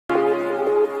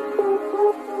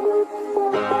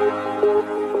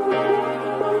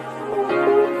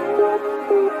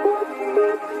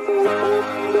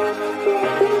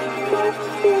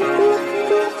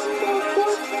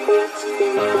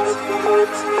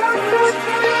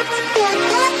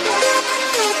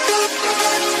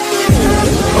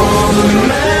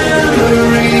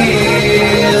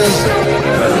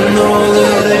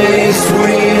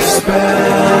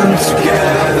spent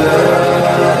together.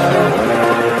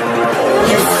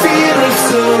 You feel it's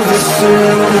over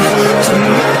soon. Too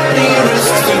many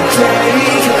risks to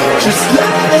take. Just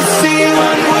let us see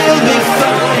what we'll be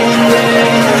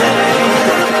finding.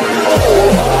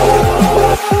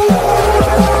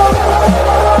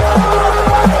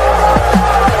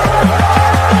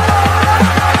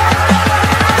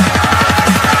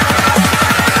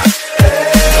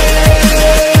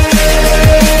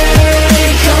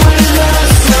 Come on, love.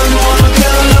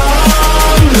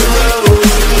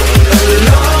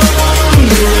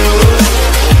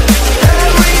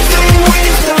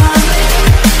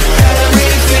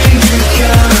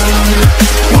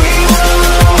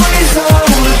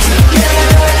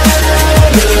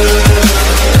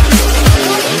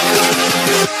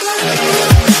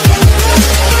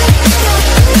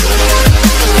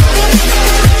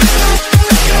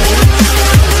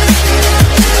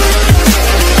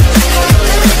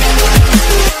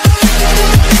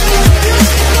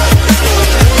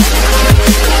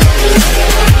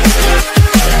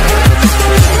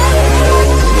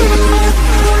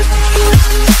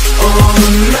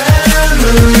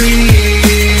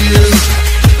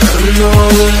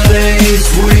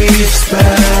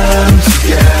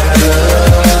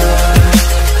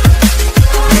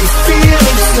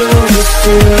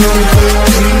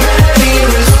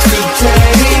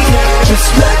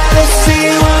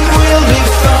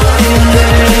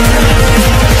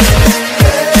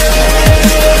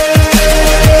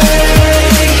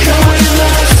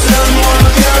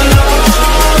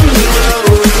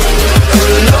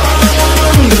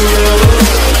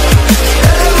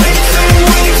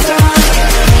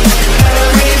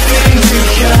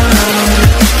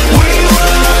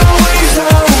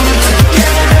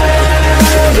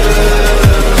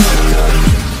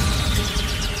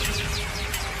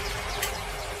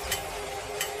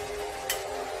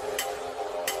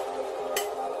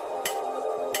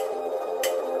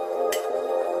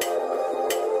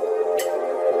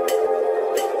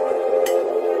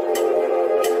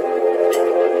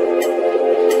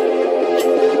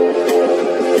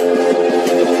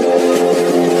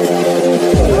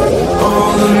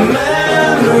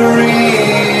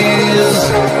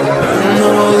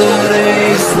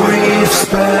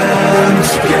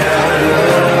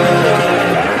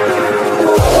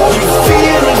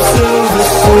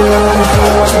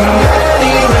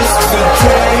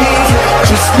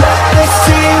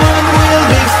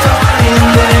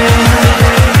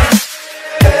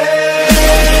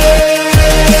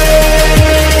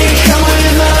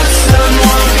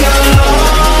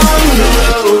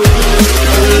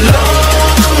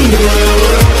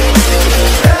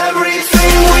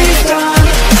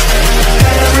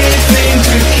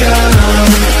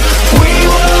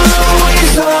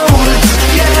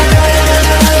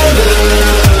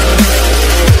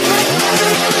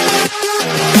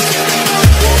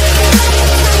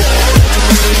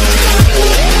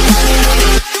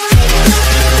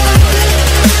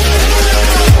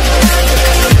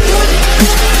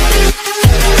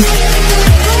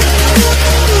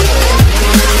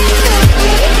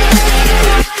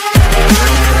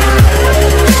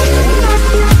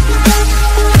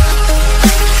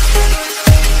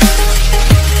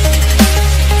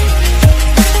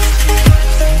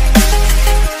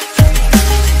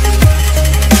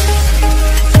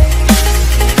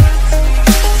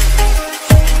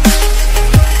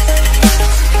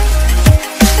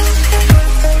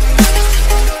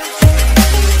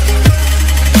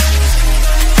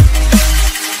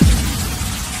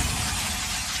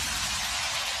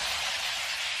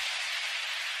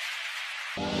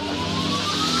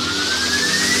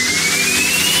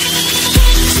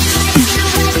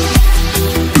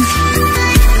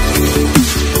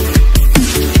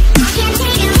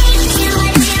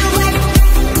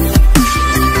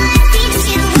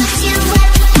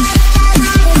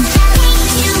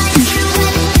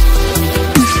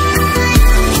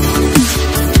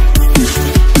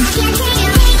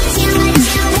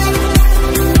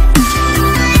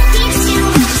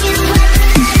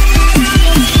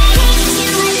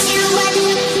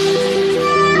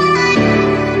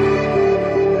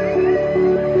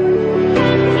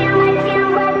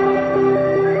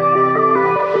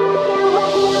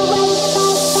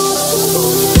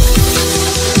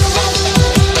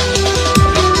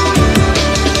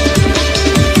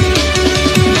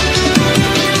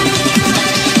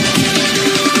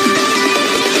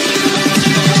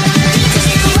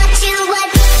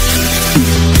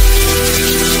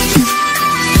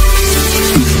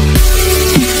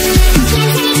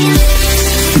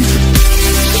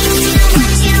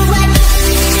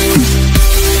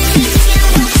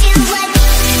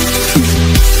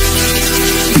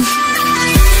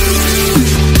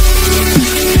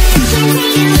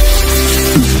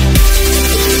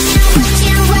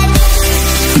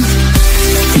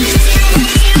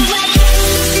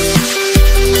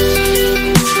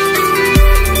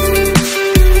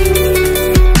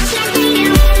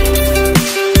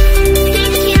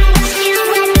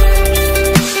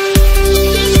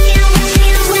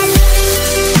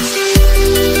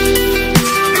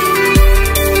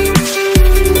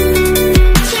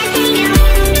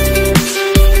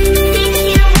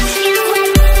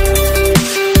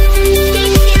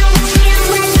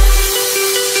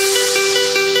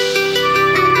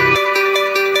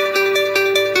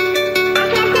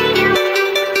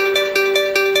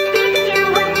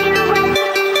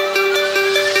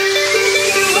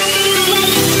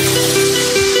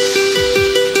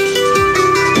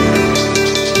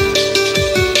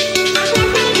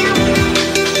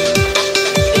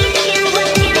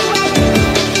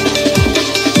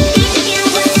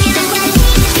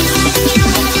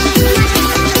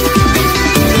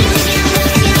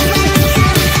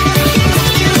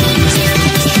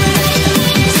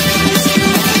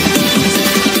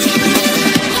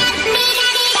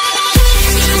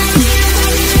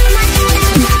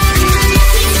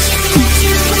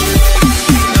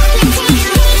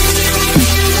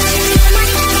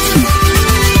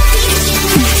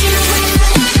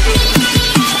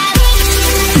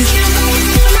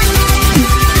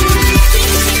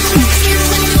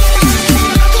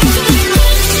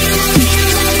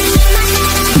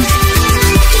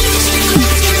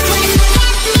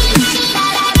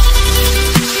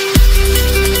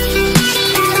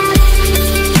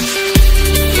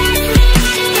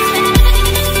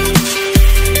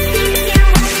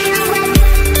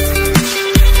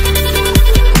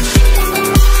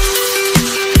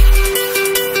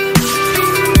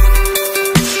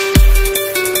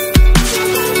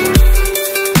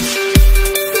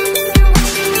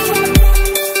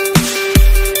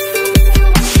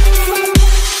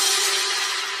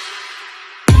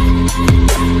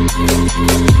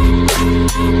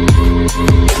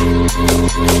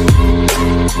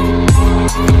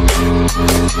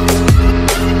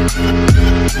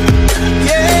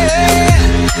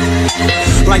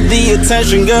 the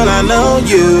attention, girl, I know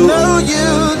you.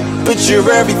 But you're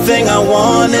everything I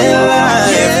want in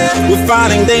life. We're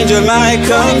fighting danger like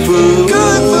Kung Fu.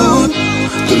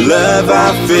 The love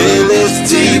I feel is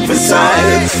deep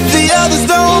inside. The others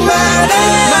don't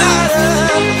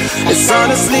matter. It's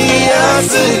honestly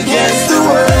us against the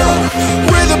world.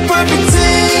 We're the perfect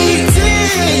team.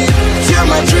 You're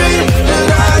my dream, and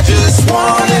I just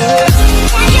want it.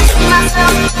 Can't get to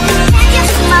myself. Can't get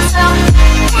to myself.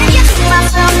 Can't get to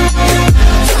myself.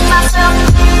 To myself.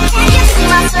 Can't get to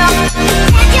myself.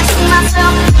 Can't get to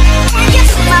myself. Can't get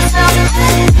to myself. It's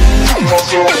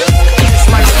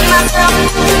my myself.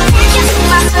 Can't get to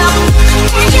myself.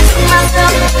 Can't get to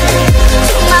myself.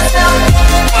 To myself.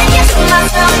 Can't get to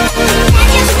myself.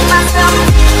 Can't get to myself.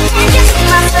 Can't get to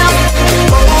myself.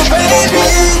 Oh baby.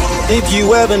 If you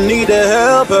ever need a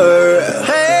helper,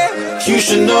 you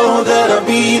should know that I'll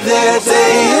be there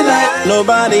day and night.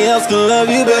 Nobody else can love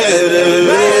you better.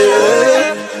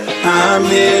 I'm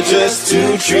here just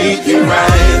to treat you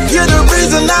right. You're the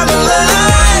reason I'm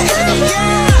alive.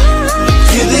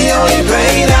 You're the only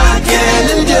pain I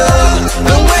can endure.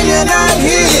 And when you're not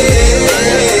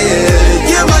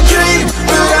here, you're my dream,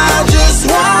 but I just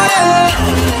want it.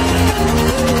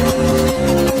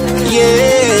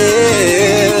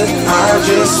 Yeah, I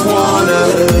just wanna.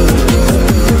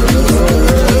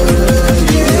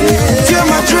 You're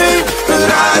my dream,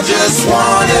 but I just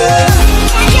want it.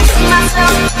 Can't get to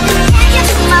myself. Can't get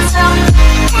to myself.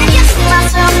 Can't get to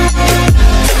myself.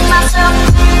 To myself.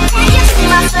 Can't get to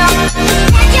myself.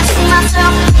 Can't get to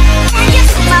myself.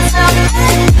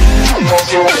 Can't get to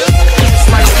myself. It's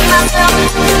my myself.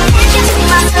 Can't get to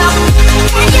myself.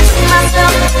 Can't get to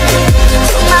myself. To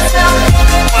myself.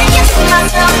 Can't get to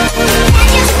myself.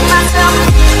 Can't get to myself.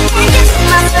 Can't get to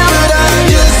myself. But I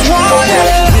just want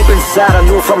it. Deep inside, I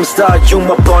knew from the start, you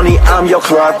my bunny, I'm your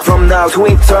Clark. From now to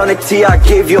eternity, I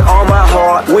give you all my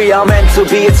heart. We are meant to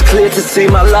be, it's clear to see.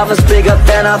 My love is bigger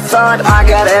than I thought. I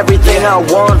got everything I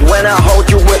want when I hold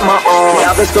you with my arms.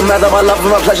 Yeah, this the matter, my love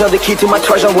and my pleasure, the key to my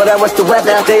treasure. Whatever's the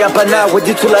weather, day up and now with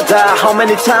you till I die. How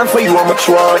many times for you I'ma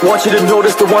try? Want you to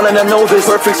notice the one and I know this.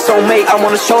 Perfect soulmate, I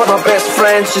wanna show it my best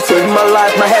friend. She saved my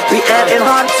life, my happy end in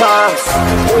hard times.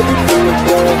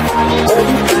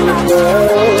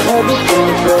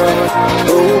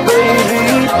 Oh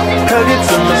baby, hug it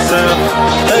to myself,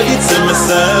 hug it to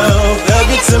myself, hug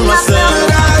it to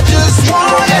myself. I just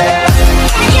want it.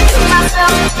 Can't get to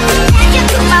myself, can't get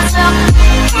to myself,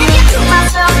 can't get to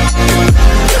myself,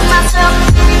 to myself,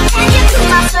 can't get to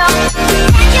myself,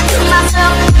 can't get to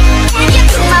myself, can't get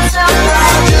to myself. I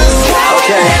just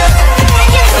want it. Can't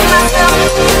get to myself,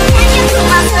 can't get to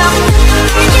myself,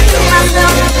 can't get to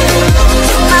myself,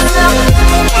 to myself,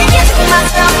 can't get to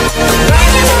myself,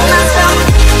 can't get to myself,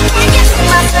 can't get to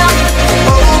myself.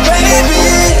 Oh baby.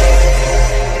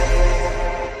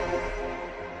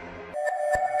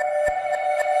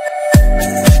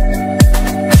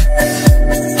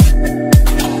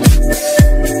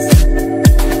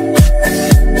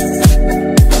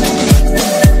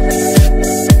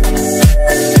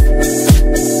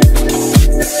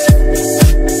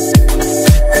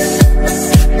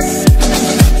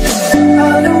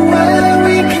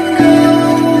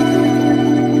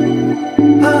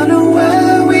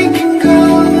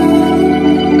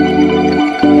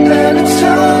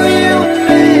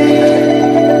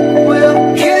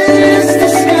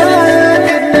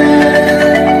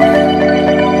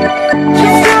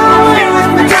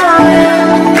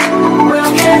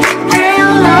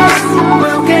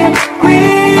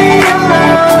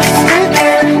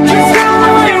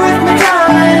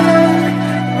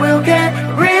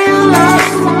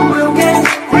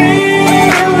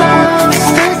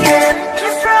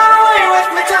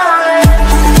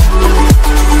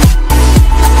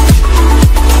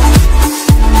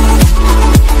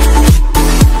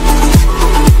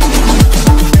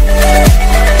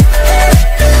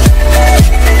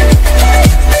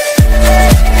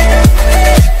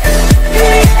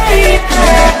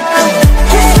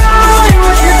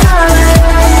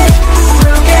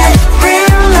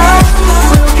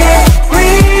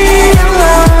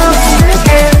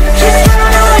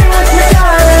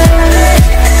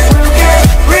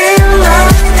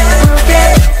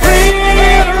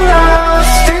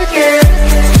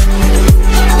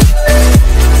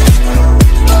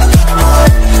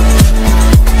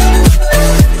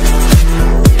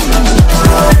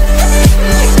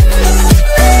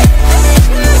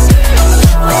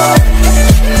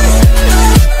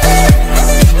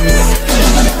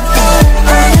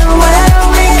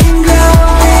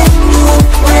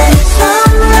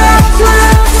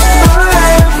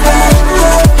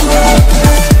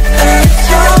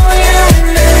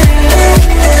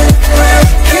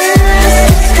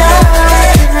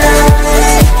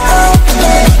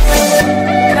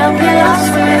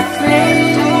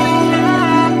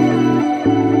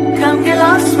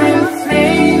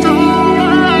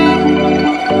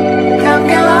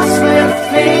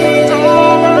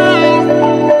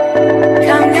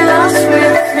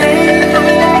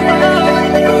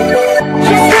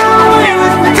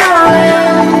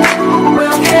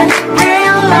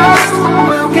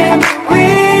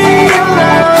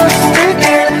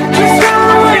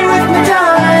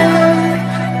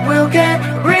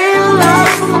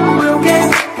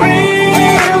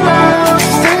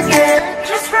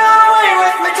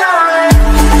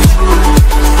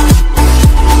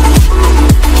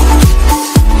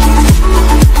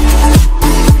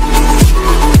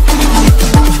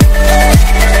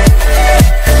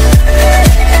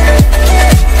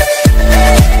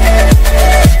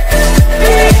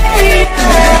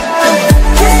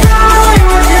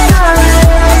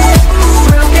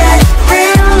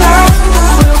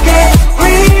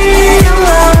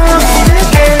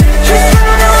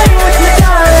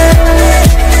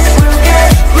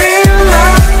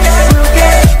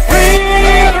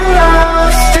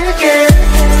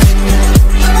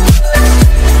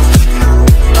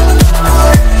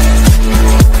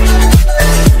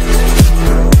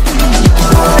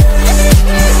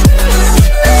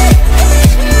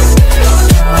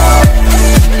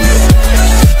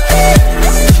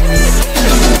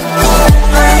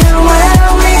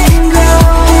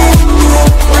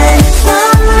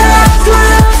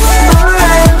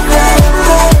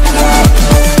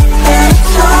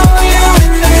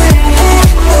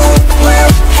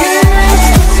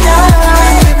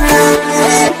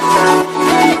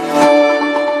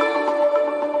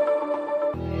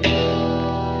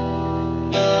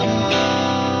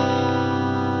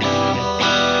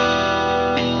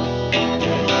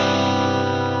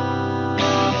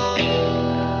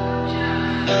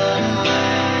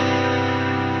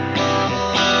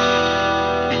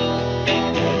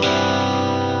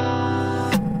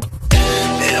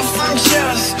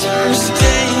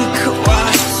 mistake.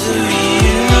 Why do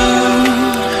you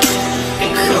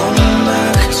come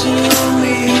back to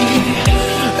me?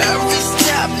 Every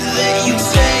step that you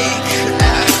take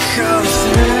echoes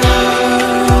through me.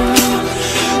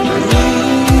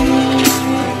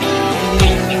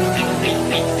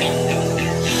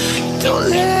 Don't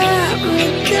let me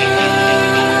go.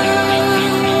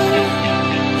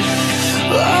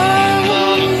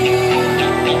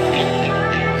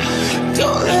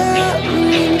 Don't let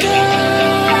me go.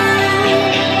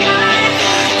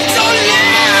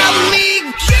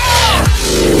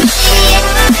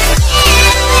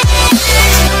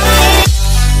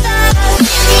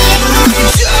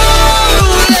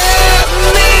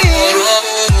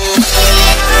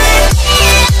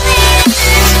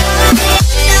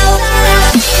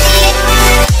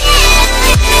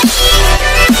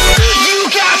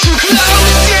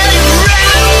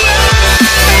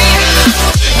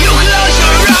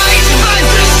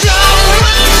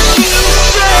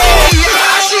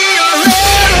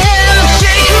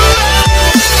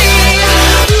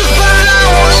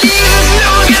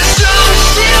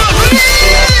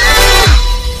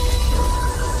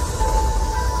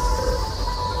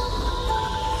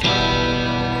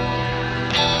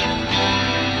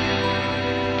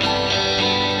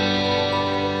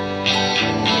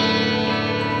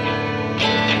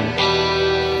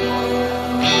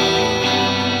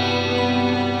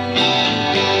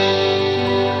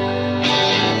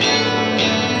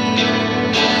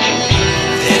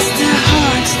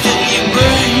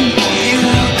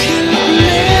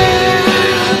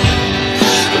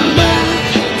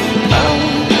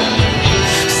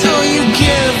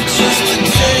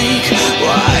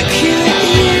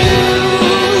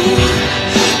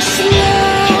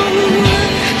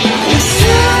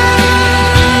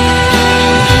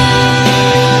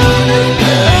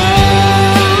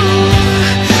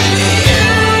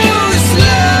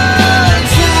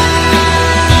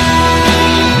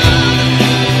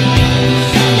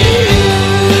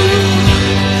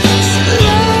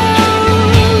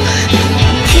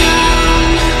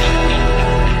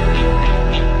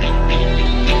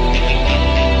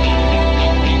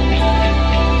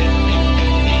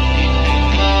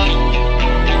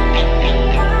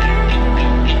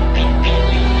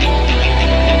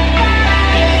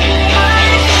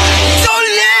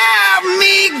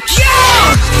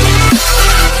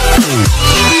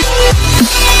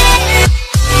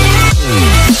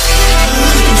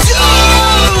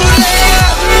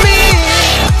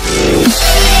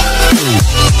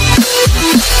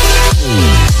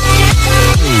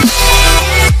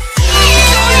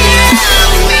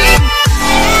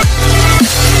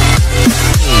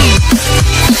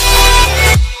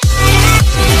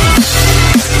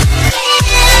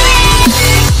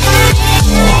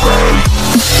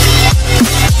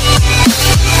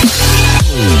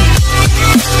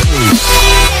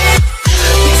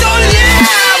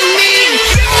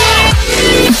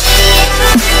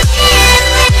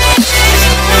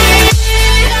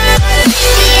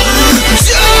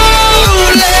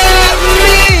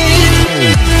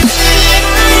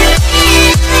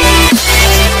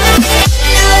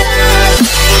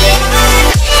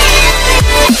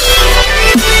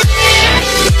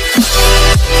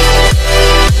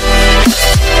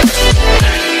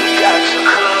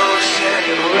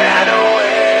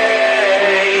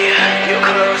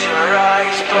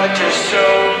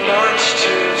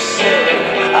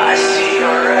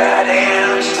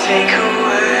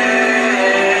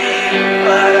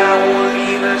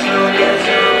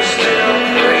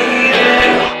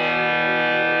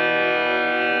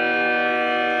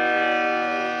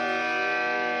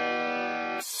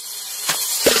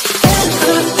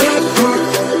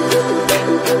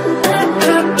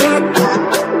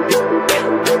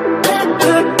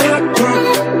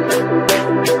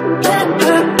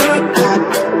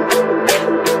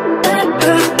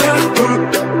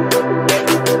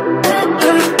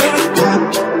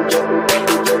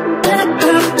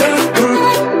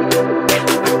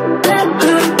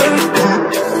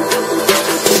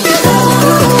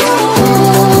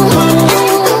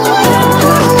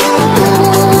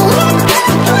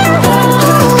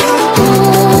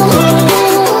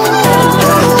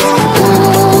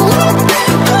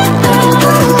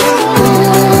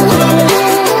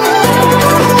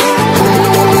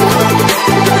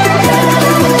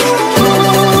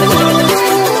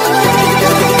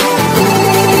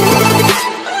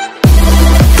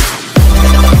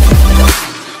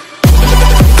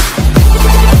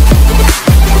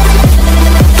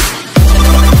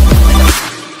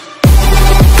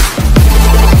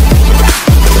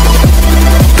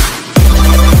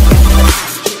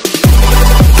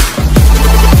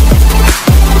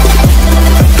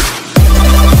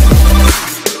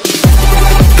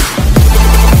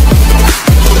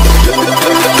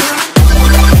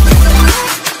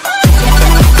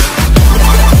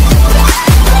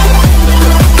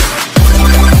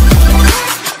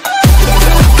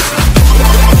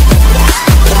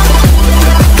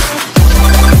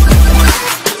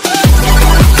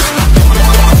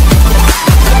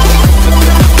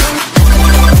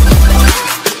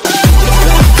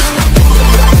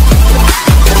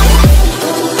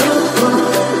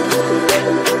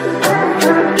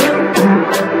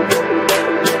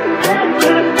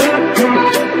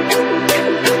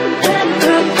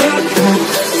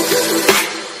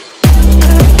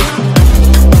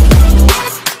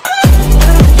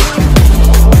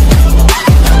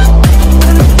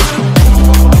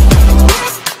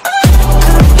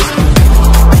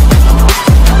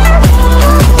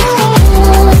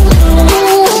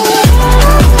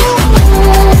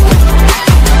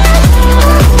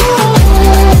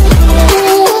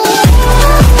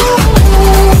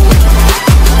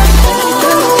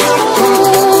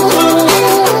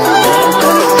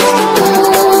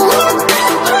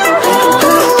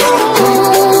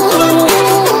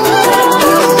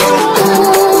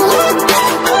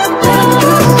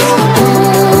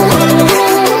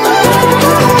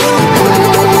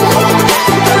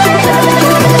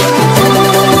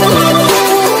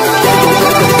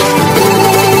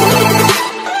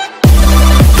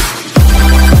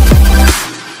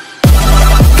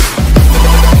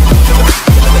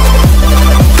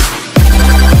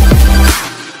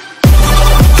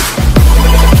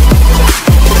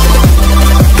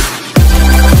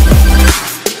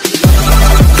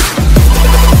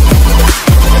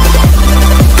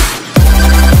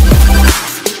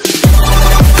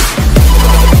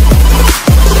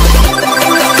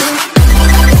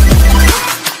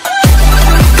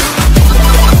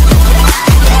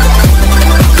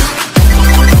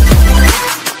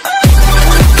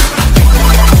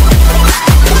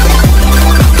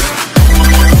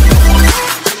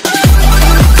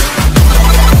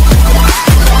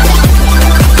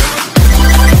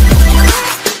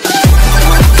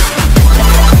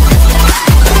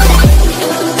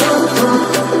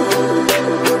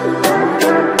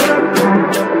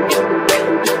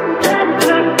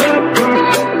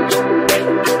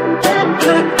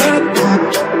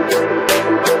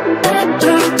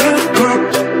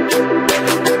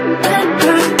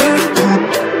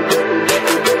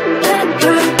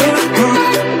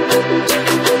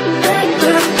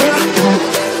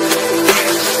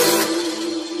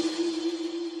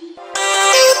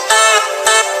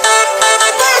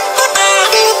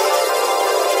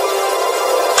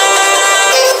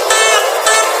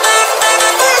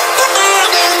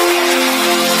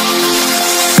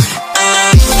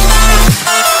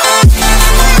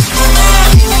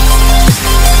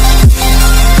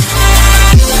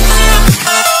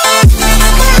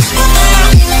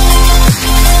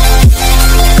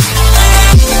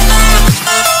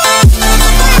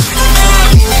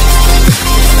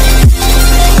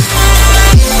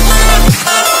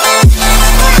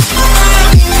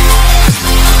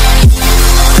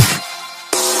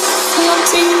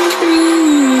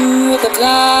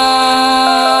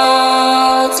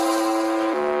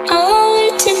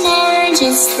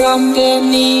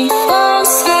 beneath the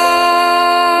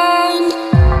sand.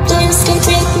 Please don't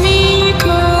take me,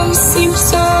 'cause seems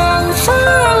so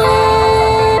far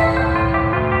away.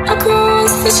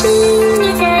 Across this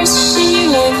universe, she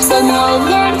lives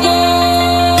another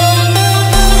day.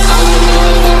 I know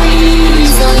the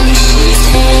reason she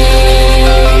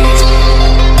stays.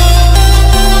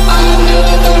 I know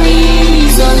the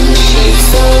reason she's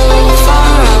so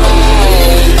far away.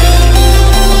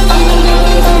 I know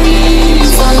the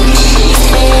reason she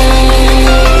stays.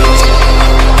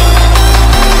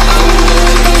 I know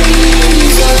the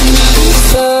reason she's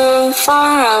so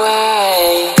far away.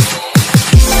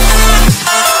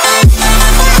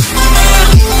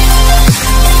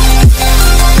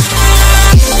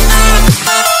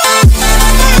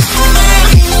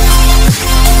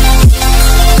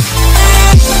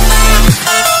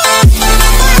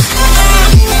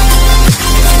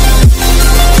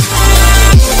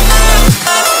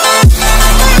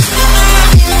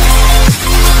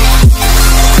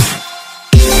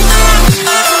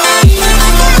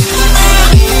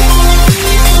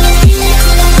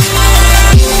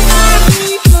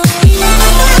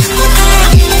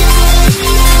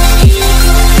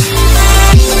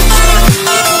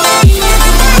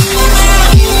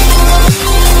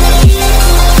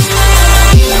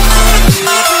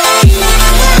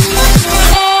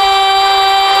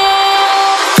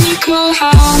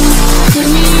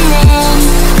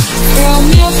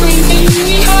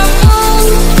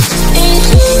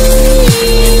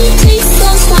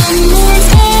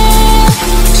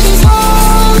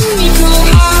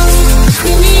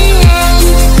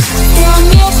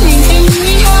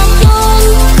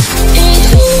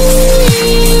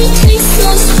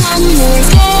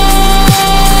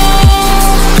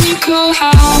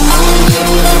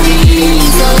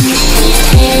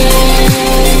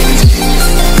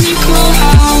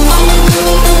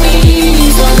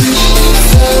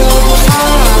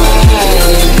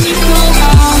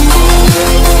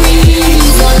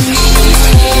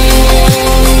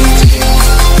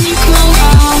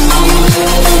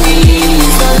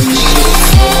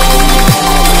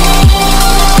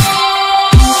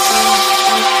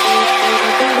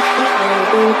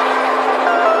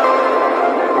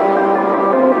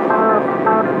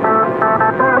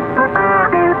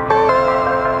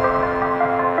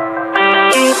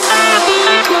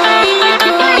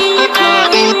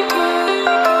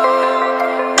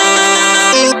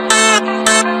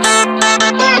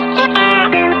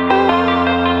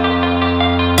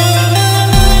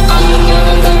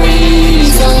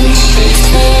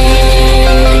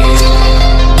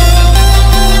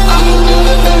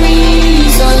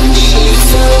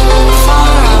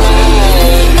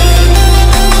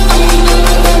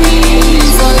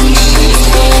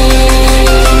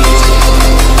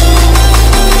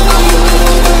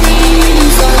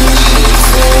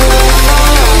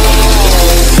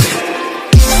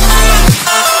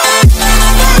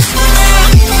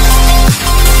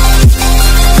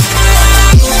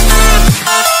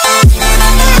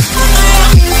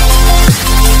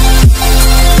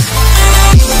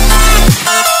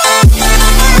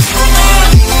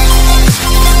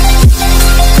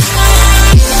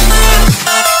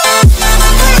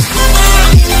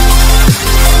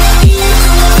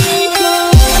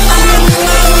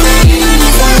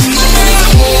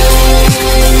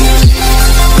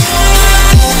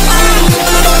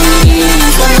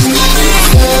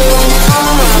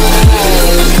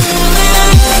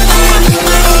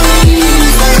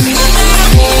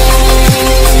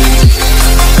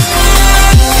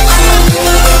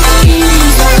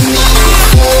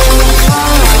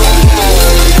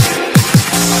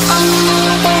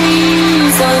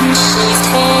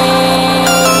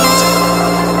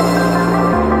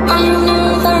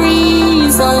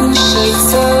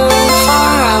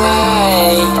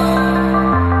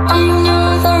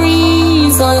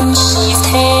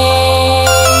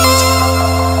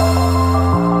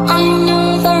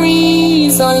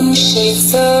 She's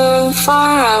so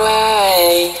far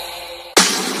away.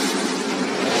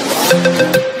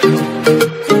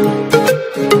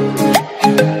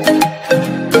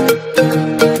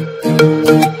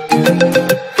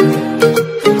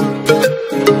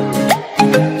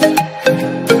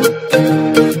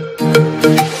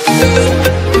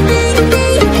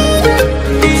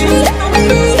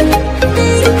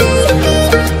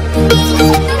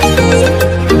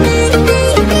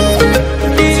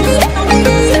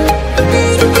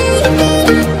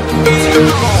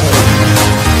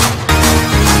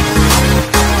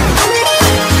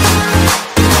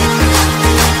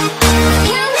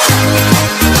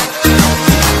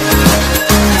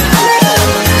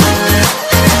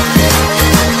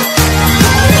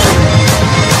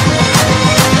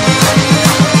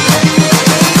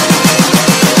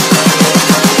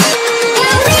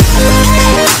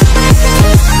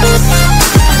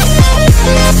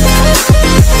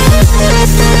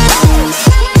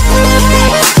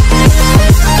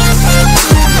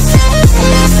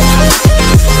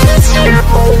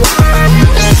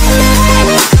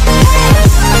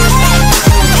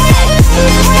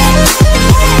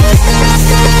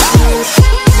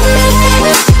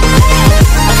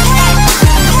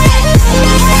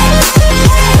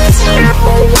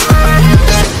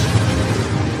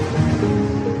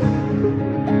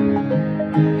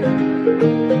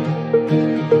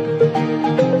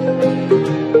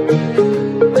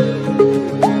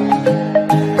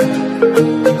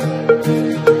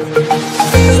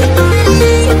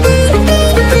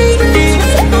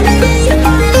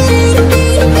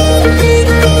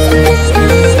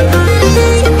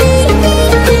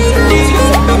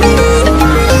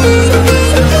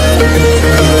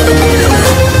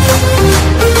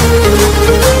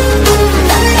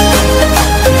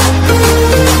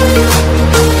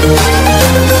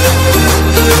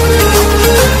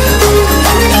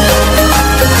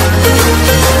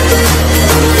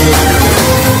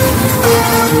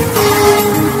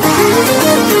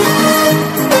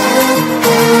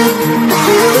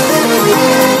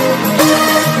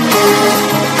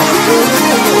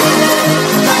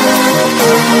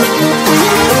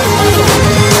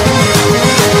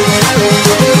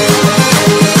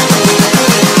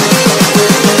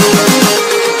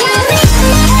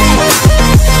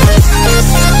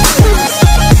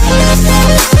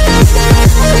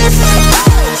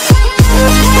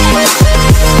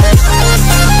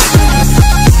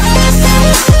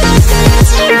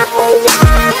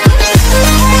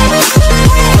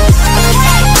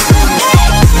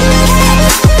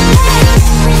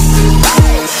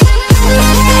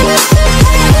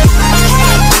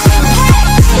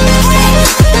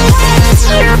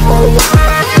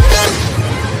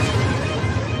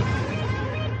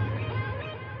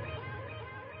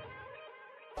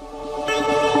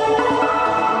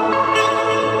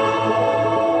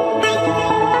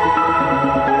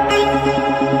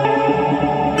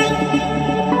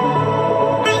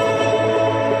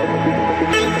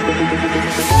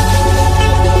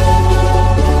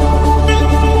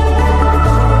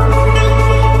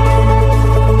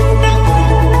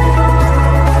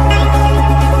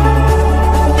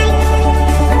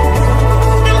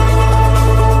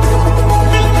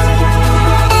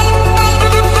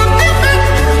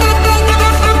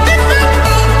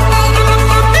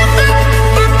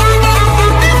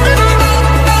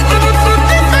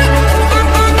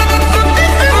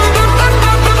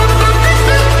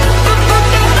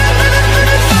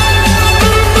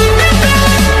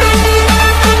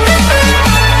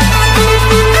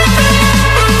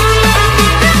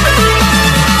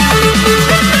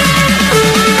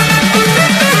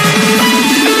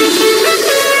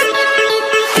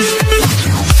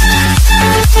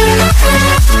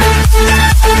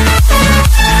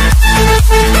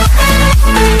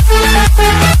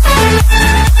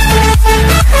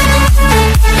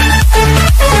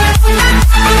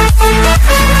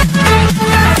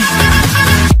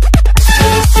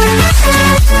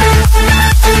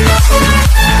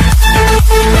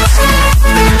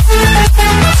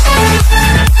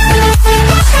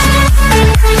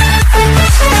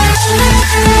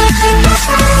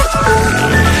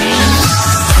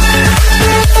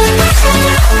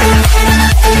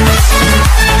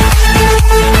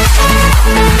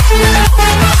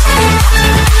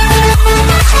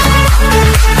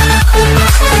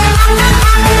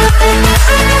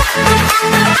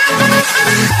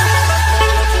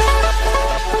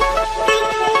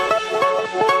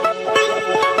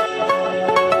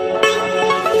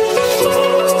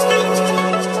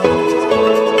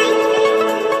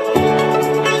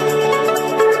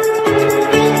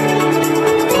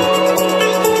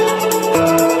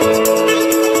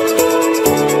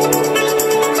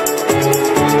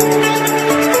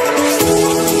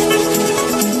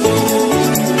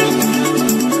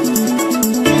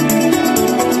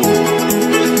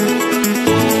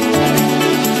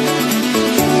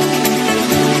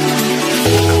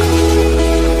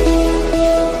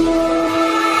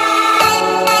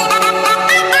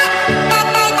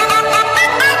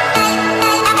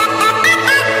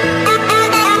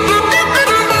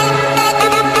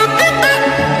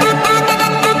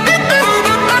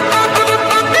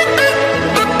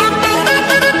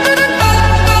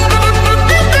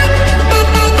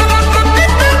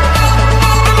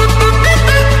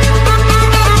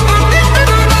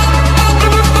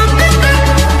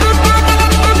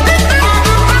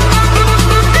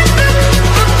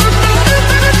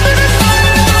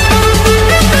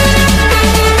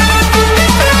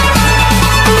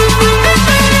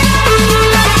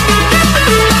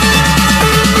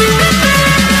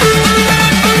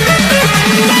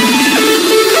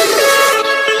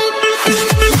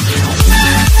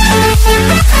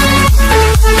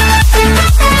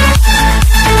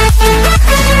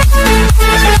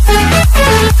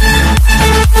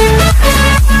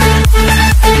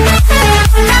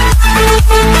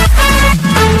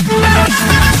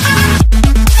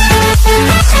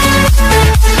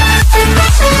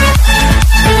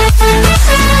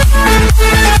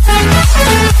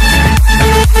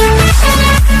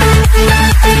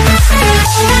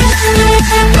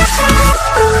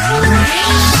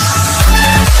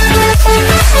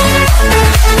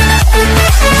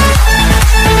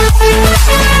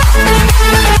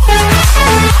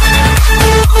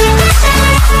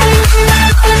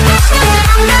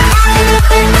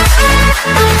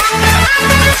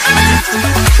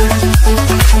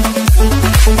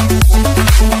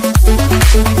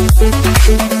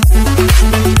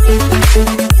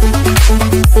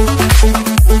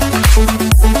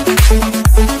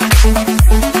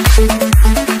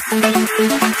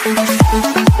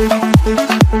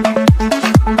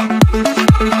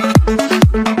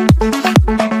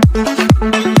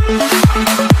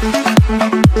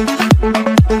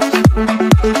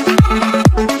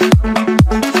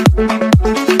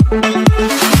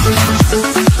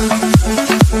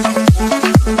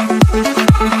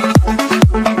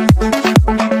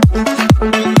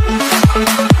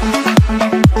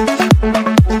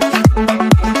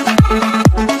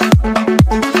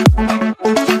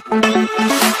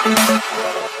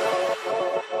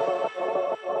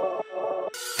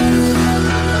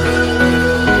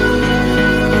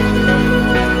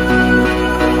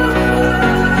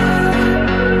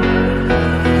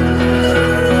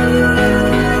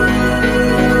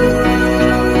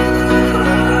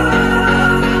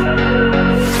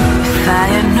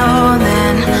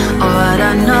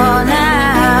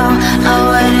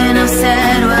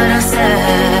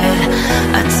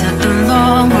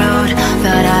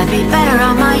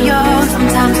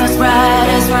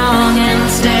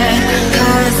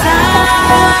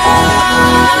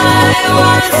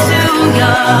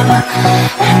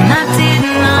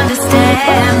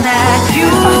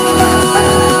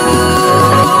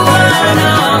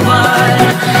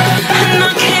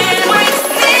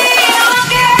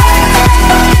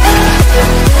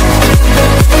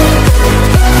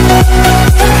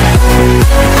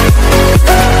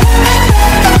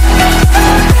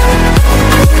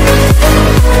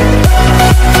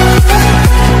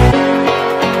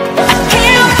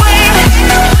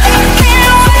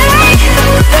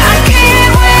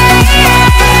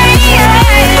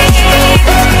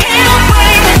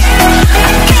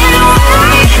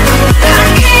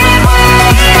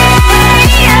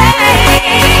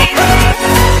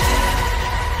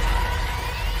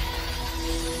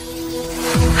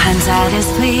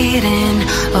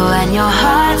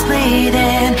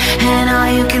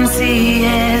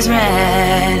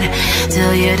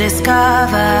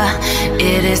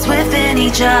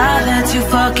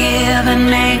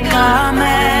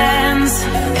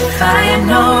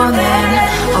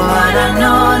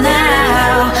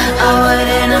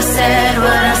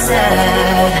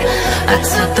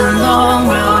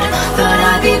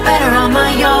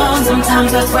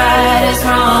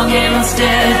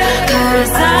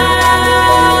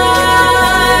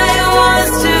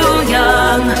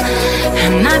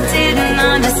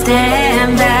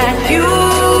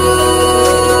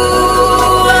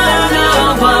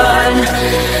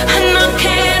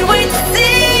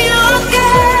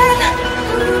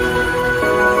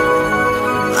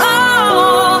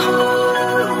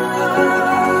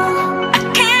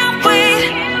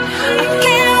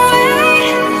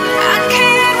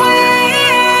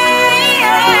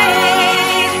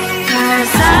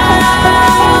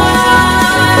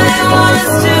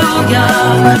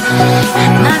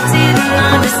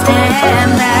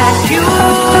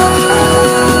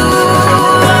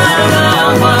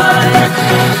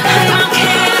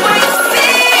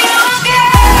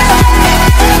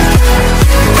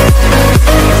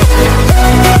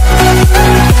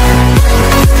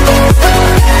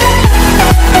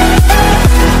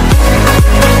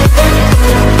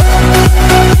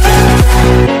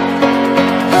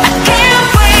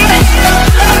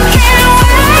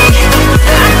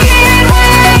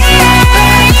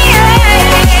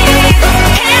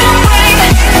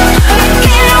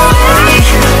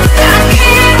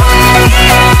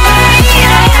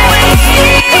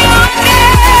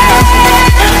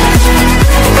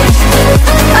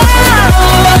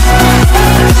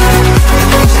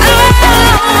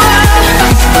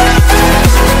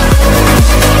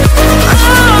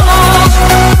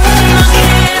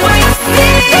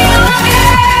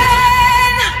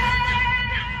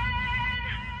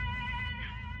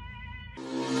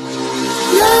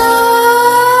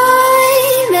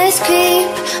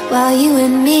 While you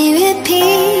and me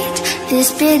repeat,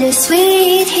 this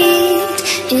bittersweet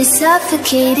heat is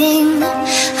suffocating.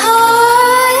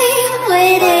 I'm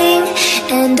waiting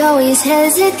and always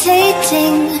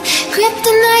hesitating.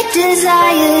 Kryptonite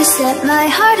desires set my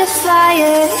heart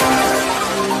afire.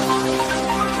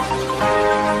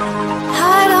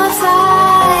 Heart on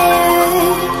fire.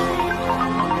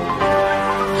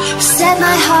 Set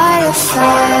my heart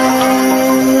afire.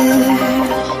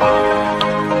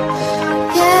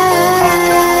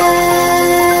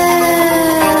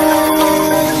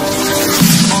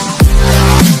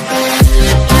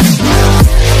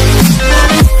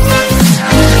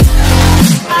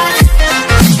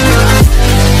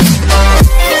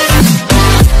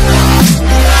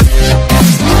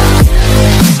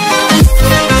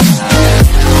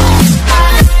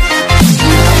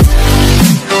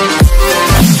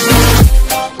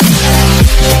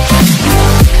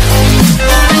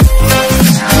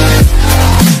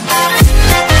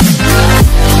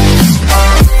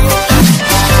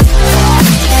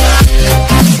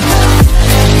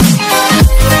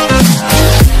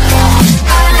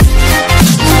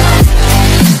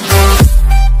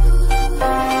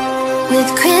 with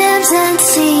crimson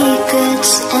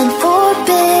secrets and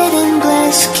forbidden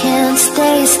bliss. Can't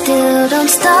stay still, don't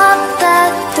stop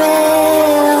that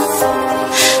thrill.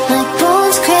 My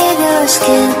bones crave your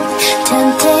skin,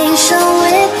 temptation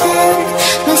within.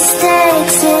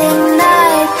 Mistakes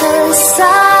ignite the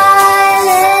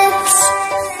silence.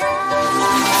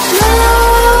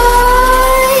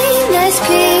 Nightmares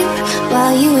creep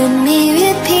while you and me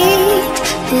repeat.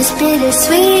 This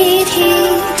bittersweet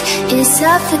heat is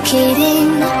suffocating.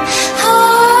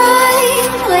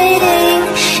 I'm waiting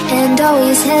and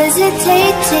always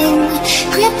hesitating.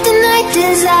 Kryptonite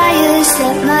desires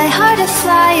set my heart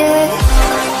afire.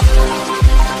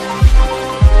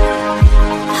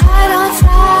 Heart on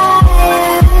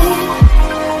fire.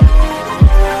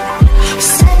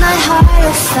 Set my heart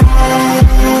afire.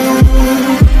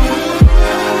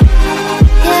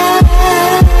 Yeah.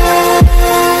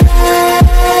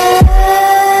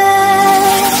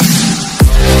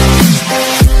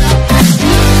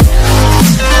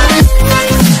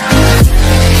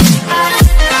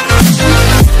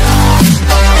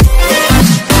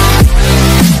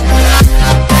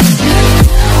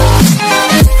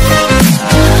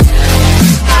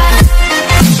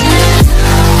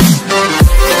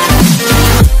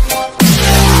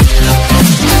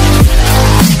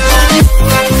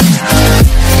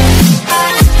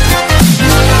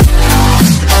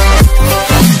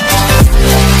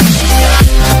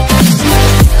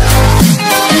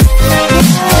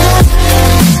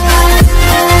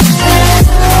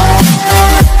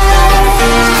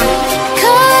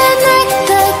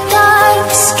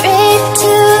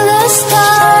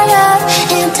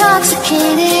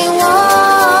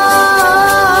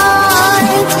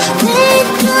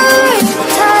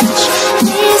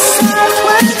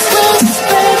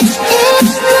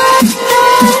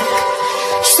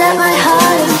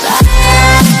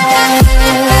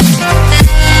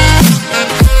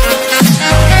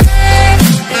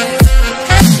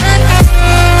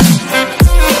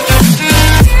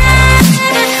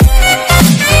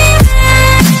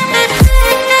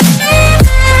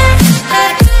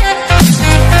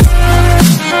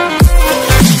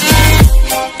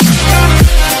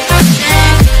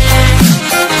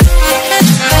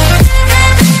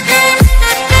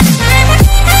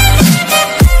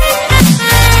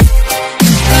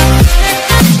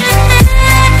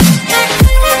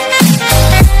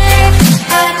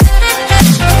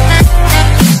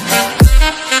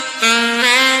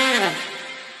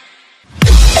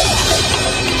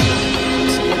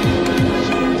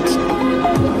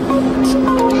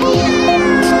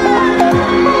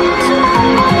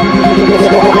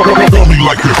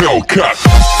 Like a Hellcat.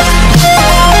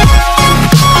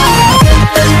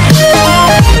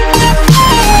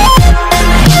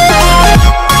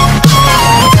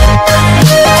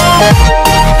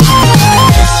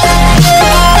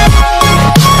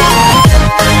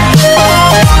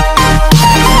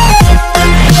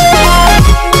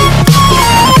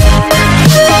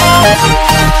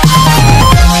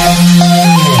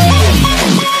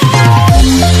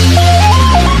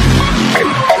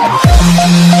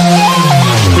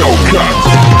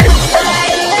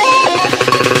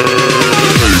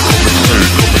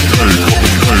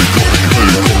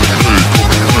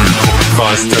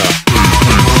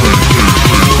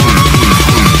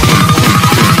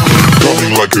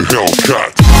 Coming like a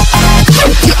Hellcat.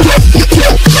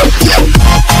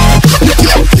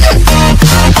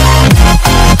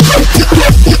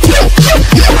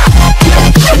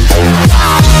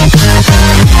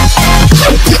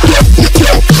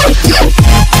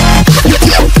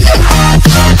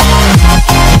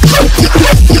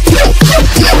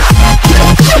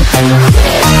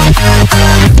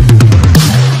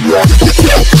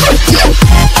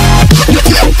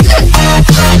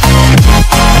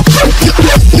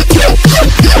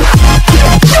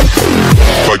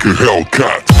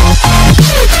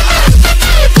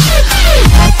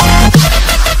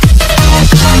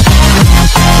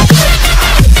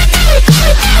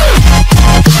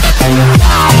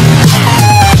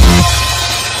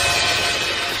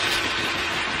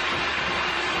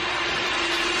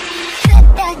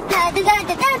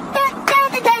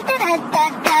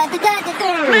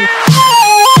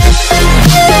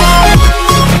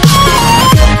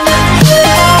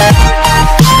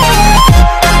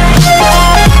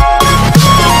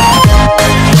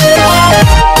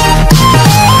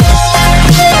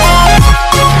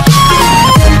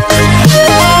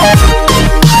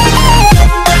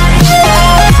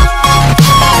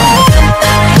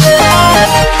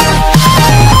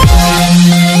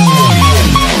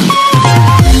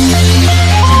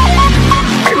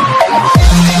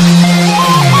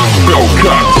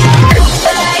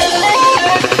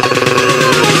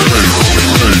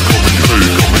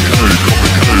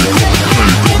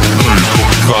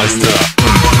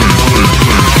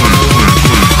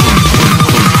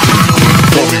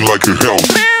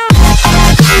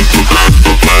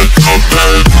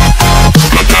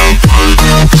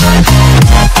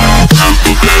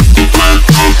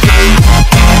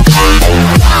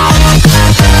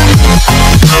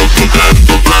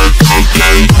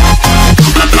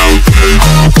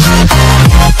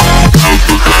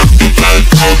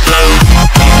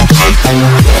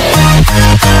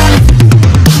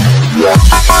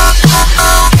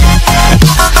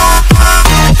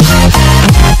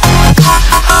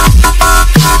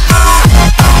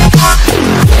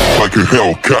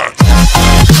 Hellcat.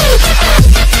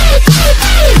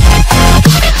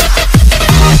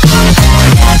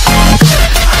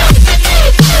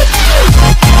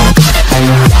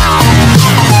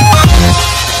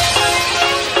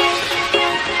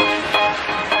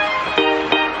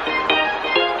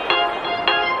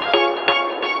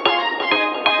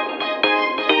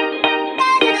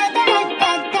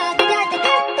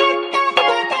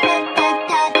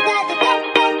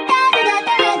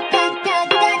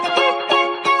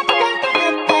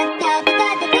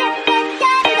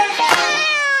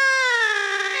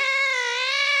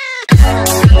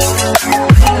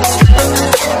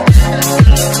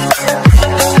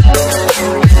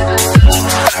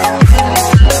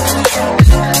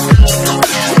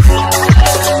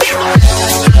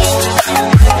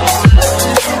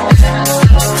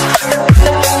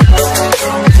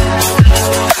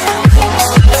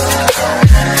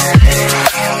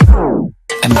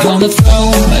 Gonna throw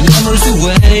my memories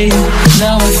away.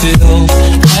 Now I feel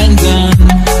I'm done,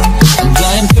 and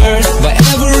I am cursed by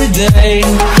every day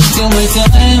till my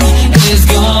time is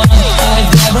gone.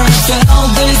 I've never felt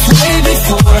this way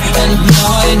before, and now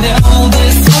I know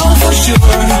this all for sure.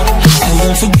 I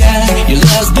won't forget your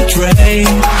last betray.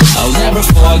 I'll never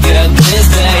forget this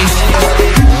day.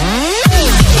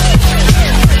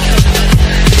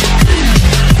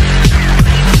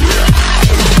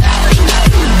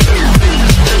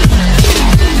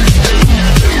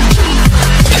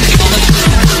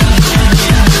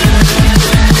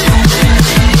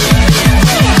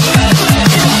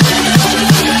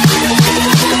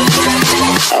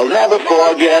 Never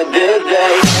forget this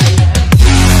day.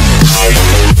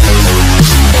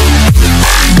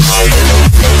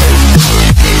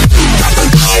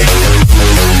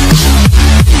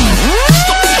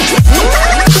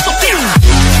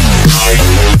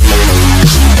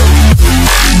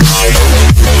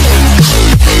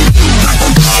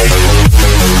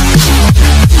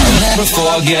 I'll never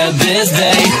forget this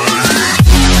day.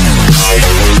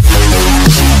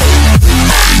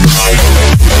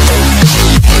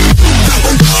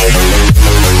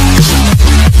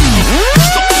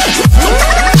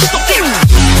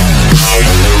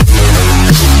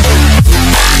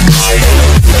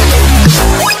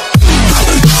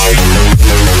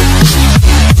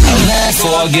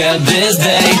 Forget this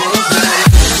day.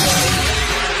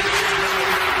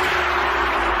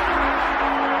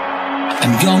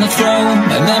 I'm gonna throw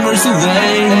my memories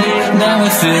away. Now I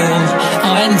feel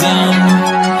I'm done,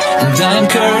 and I'm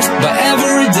cursed by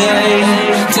every day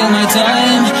till my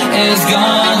time is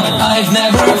gone. I've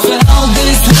never felt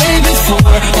this way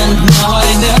before, and now I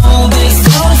know this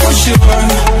all for sure.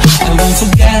 I won't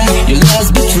forget your last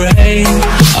betray.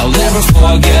 I'll never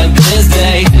forget this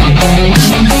day.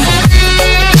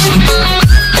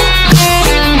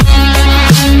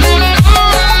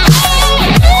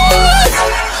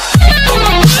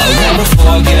 I'll never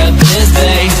forget this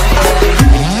day.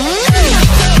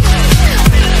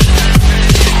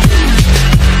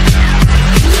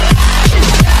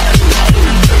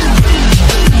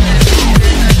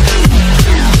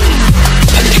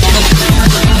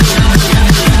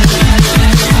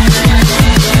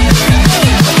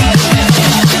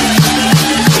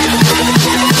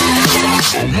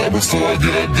 I'll never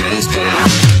forget this day.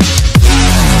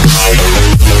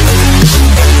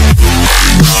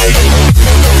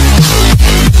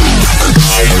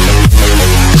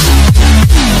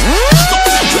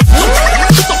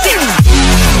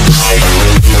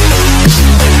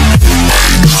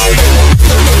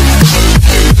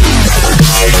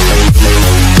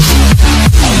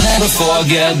 I'll never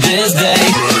forget this day.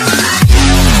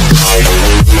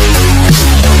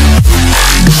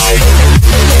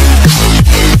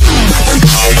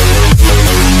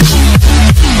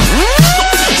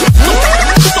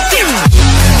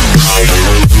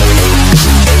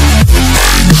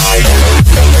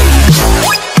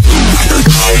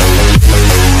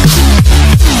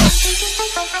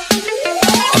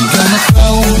 I'm gonna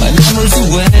throw my memories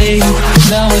away.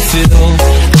 Now I feel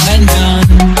I'm done,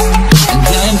 and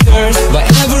I'm cursed by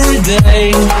every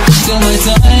day till my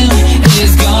time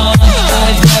is gone.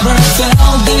 I've never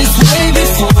felt this way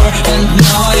before, and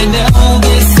now I know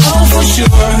this all for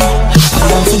sure. I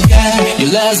won't forget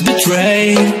your last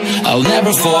betray. I'll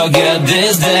never forget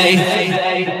this day.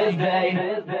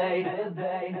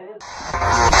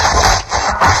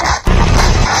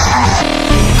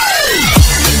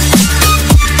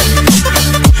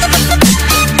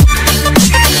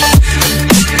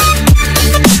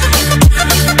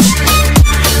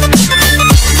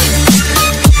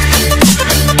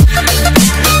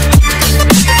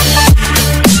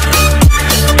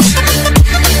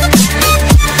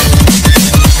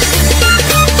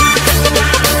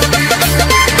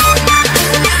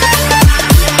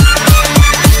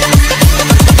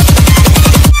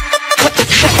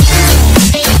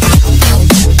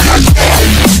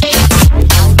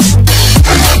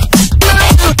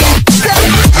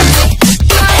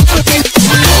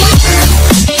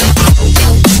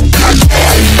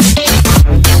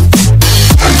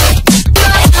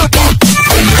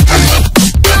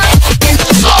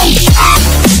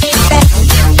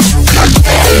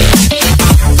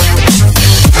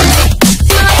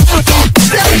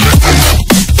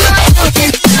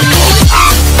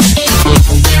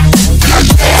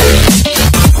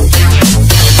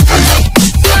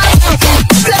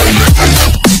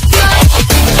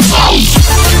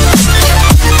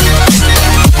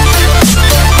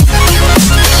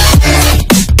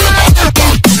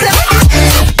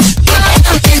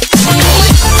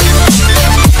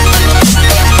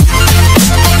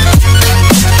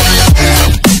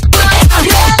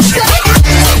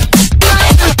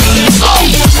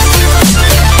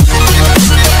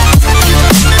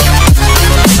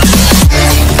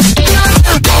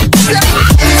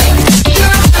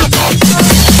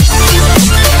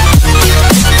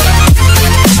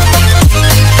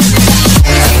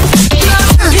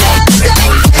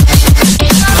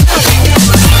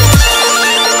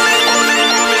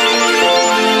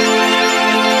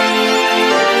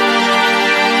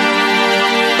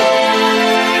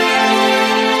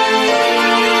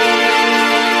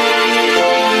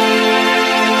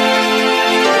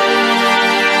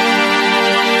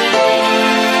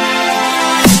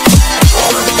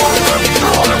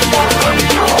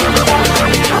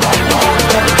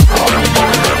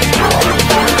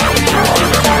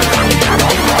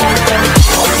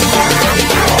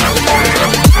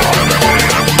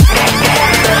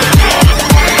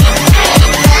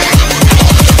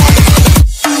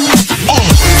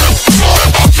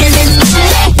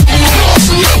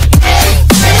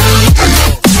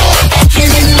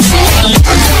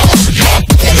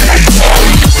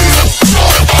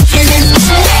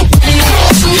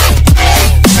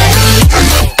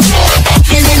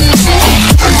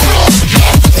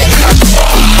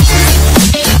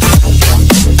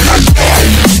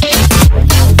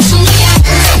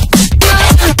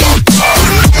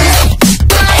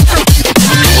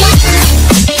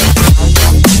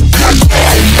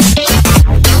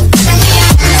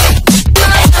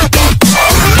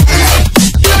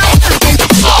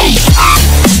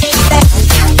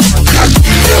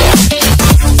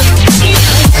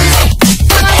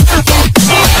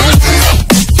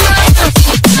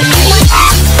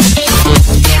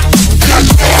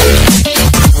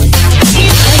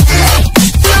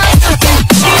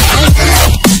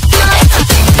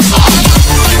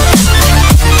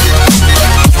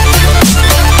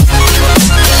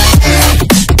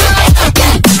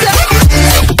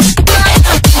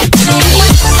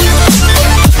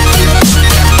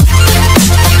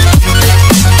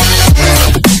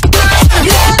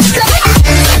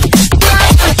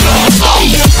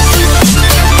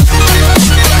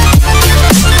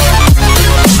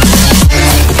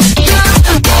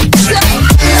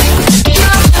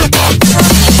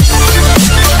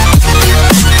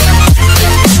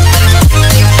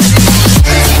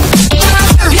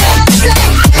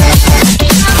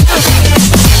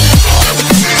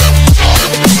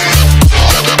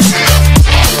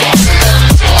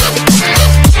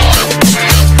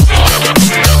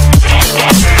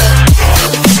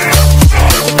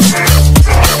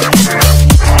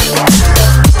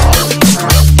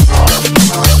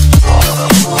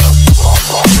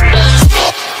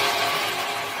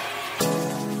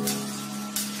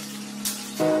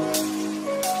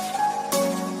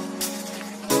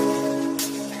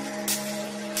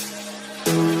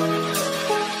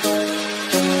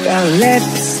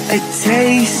 lips, it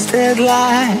tasted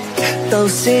like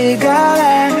those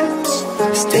cigarettes.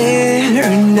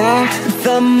 Staring at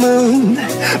the moon,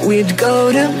 we'd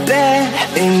go to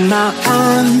bed. In my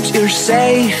arms, you're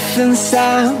safe and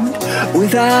sound,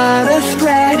 without a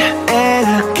threat. And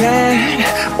I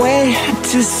can't wait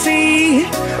to see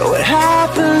what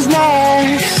happens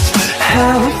next.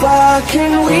 How far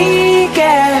can we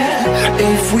get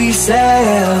if we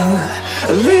sail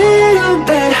a little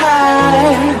bit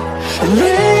high, a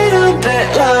little bit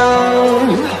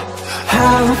low?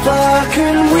 How far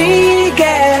can we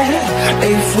get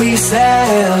if we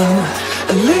sail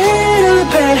a little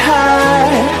bit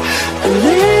high, a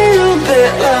little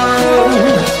bit low?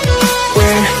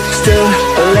 We're still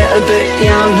a little bit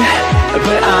young,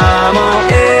 but I'm all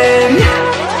in.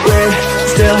 We're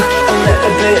still a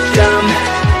little bit dumb,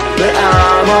 but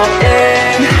I'm all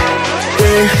in.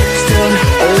 We're still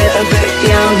a little bit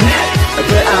young,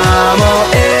 but I'm all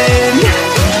in.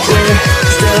 We're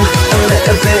still a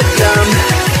little bit dumb,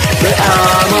 but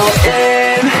I'm all in.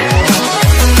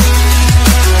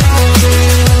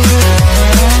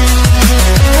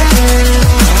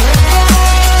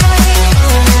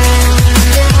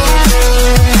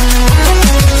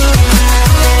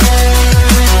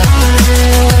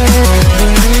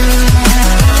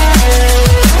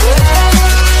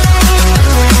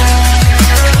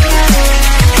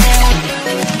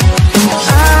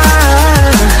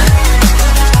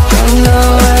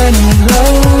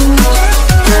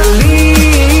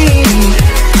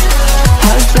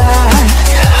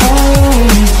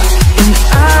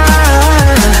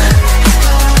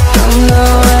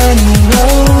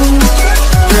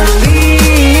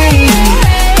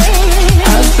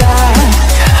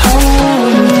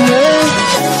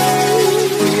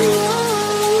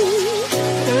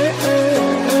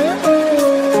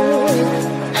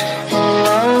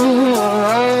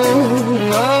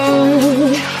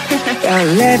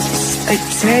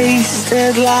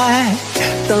 Tasted like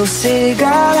those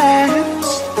cigarettes.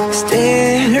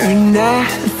 Staring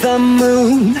at the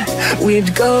moon,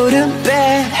 we'd go to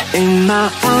bed. In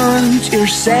my arms, you're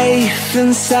safe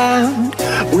and sound,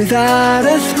 without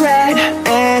a threat.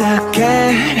 And I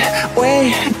can't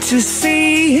wait to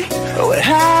see what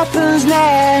happens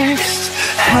next.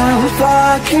 How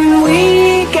far can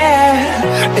we get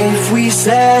if we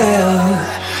sail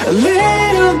a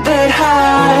little bit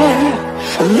high,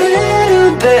 a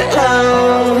little bit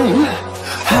low?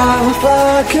 How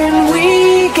far can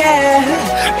we get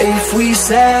if we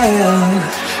sail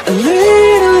a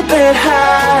little bit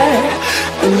high,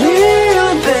 a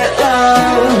little bit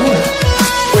low?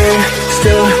 We're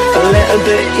still a little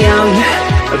bit young,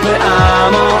 but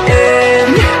I'm all in.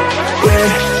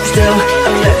 We're still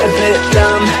a little bit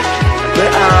dumb, but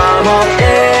I'm all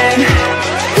in.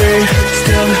 We're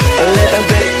still a little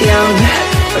bit young,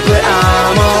 but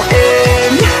I'm all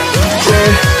in.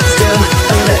 We're still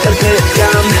a little bit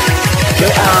dumb,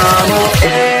 but I'm all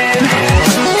in.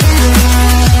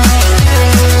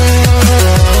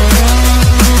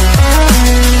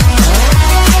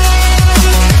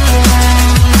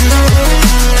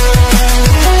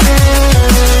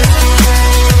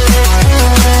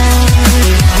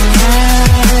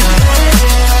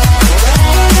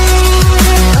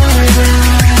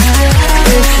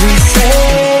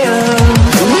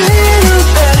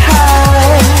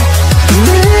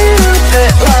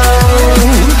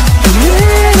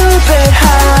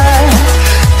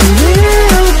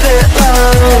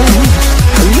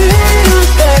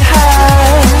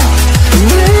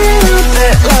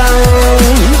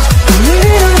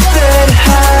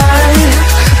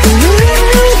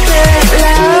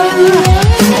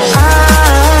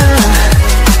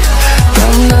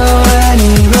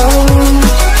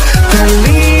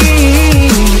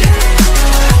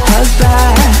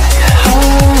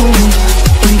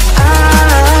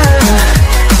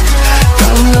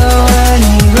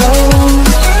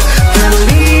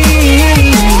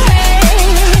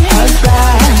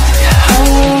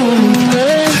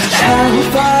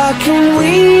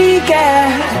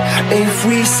 If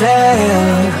we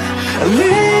sail a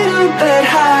little bit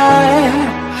high,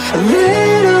 a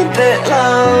little bit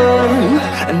low,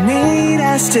 I need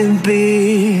us to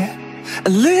be a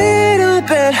little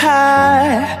bit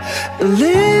high, a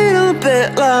little bit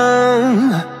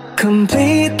low,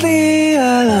 completely